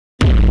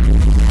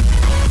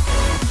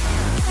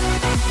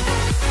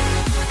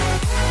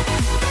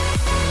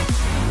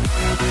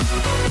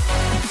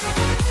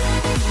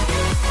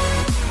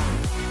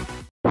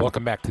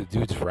Welcome back to the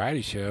Dude's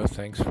Variety Show.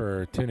 Thanks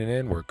for tuning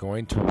in. We're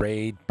going to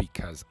raid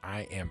because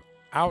I am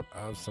out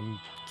of some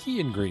key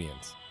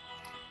ingredients.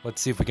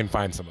 Let's see if we can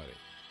find somebody.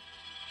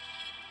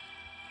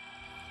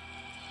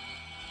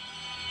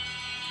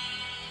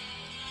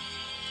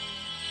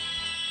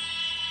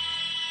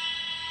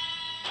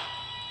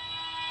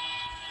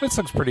 This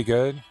looks pretty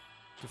good.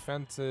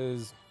 Defense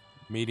is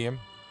medium.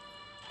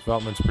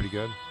 Development's pretty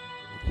good.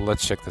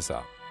 Let's check this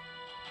out.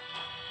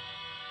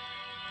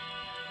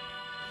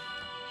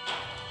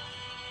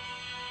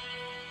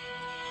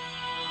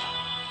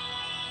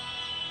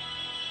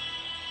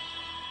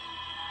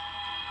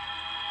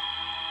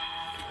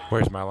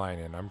 Where's my line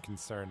in? I'm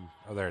concerned.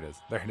 Oh, there it is.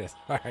 There it is.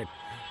 All right.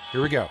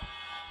 Here we go.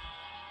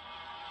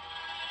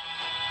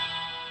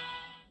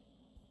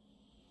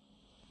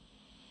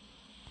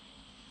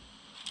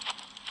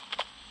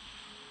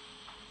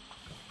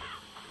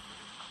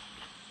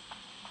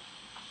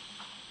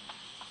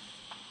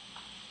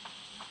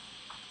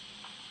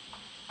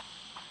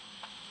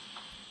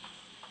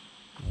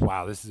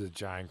 Wow, this is a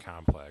giant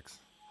complex.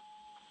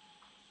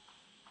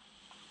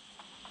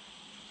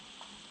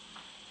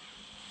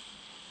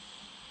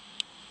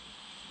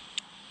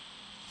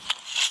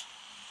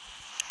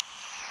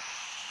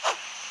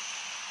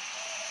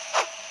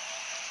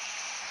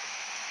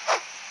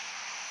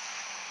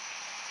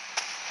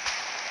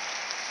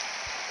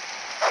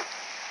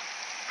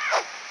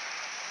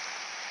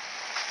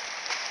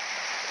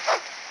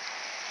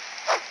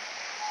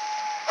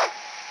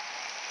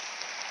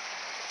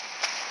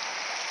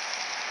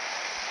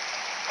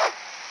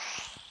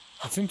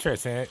 It's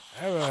interesting.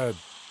 I have a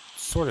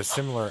sort of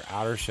similar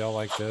outer shell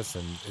like this,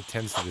 and it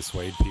tends to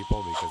dissuade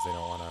people because they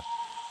don't want to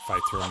fight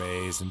through a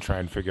maze and try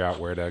and figure out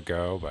where to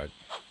go, but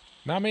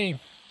not me.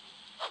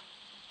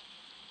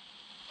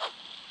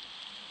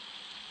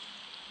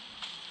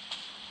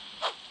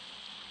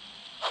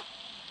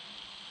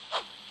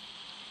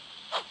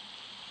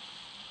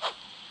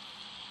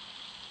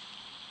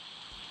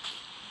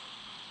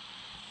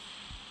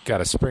 Got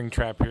a spring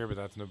trap here, but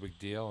that's no big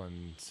deal.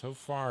 And so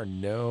far,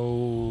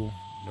 no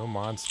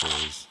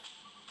monsters.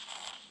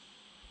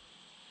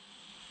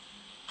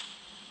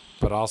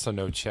 But also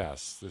no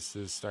chests. This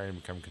is starting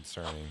to become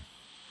concerning.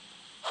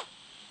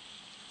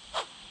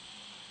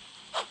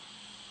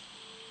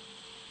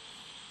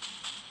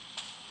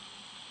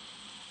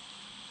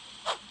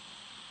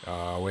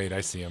 Oh, wait,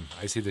 I see him.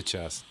 I see the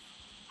chest.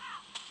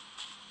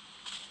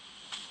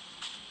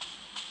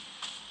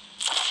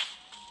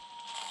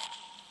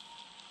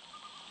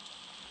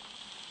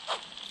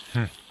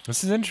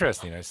 This is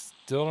interesting. I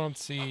still don't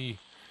see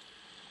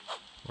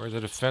where the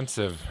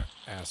defensive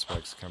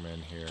aspects come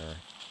in here.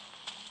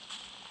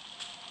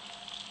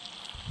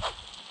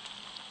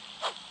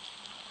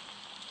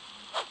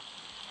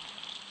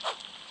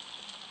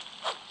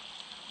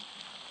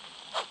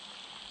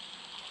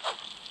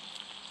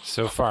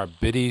 So far, a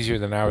bit easier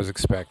than I was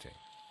expecting.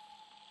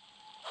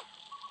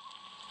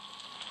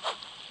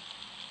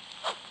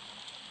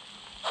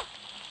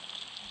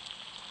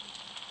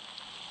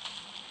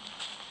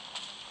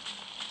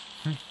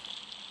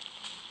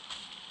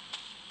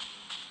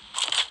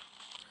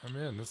 I'm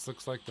in. This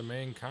looks like the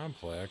main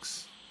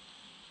complex.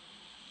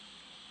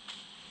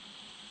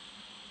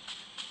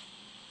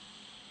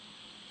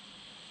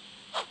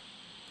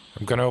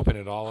 I'm going to open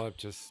it all up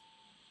just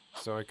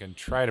so I can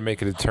try to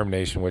make a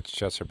determination which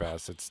chests are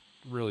best. It's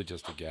really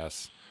just a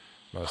guess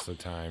most of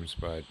the times,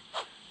 but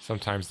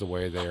sometimes the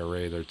way they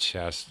array their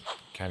chests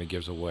kind of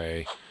gives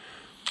away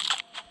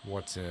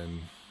what's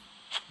in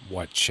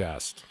what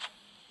chest.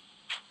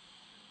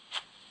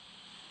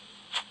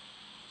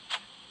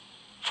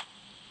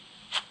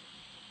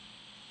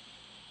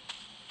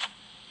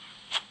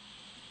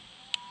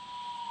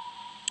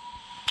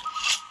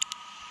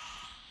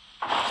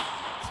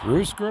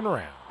 Through screwing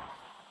around.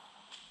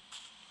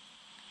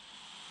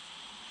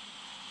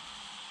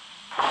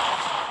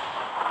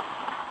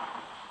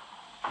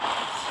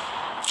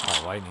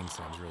 Oh, lightning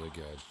sounds really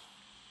good.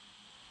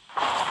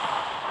 Yeah,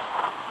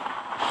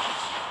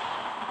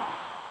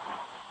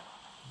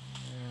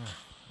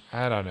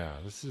 I don't know.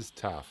 This is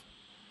tough.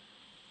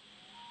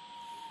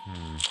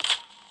 I'm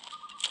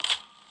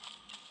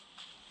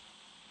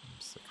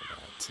sick of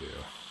that too.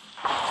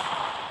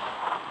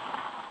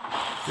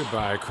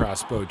 Goodbye,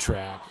 crossbow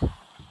trap.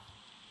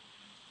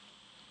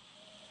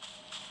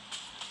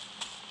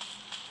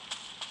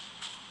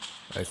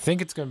 I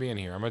think it's going to be in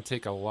here. I'm going to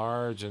take a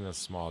large and a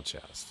small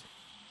chest.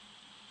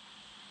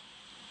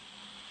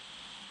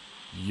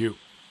 You.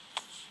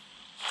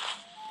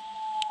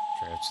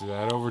 Transfer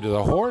that over to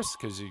the horse,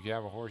 because if you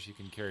have a horse, you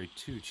can carry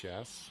 2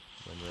 chests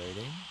when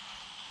raiding.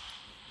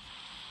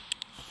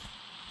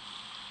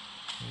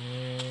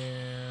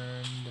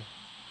 And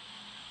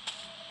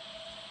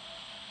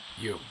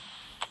you.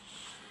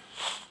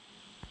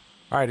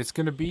 All right, it's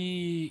going to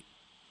be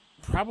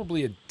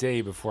probably a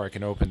day before I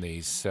can open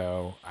these,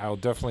 so I'll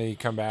definitely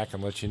come back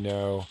and let you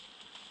know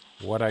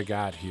what I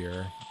got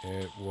here.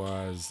 It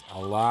was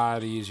a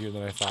lot easier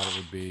than I thought it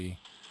would be.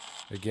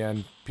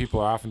 Again,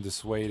 people are often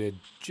dissuaded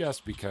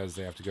just because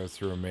they have to go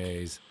through a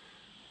maze.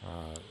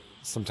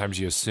 sometimes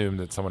you assume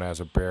that someone has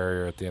a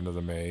barrier at the end of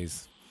the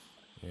maze,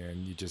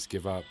 and you just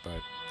give up.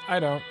 But I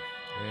don't,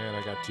 and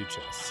I got 2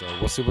 chests. So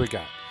we'll see what we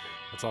got.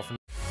 That's all from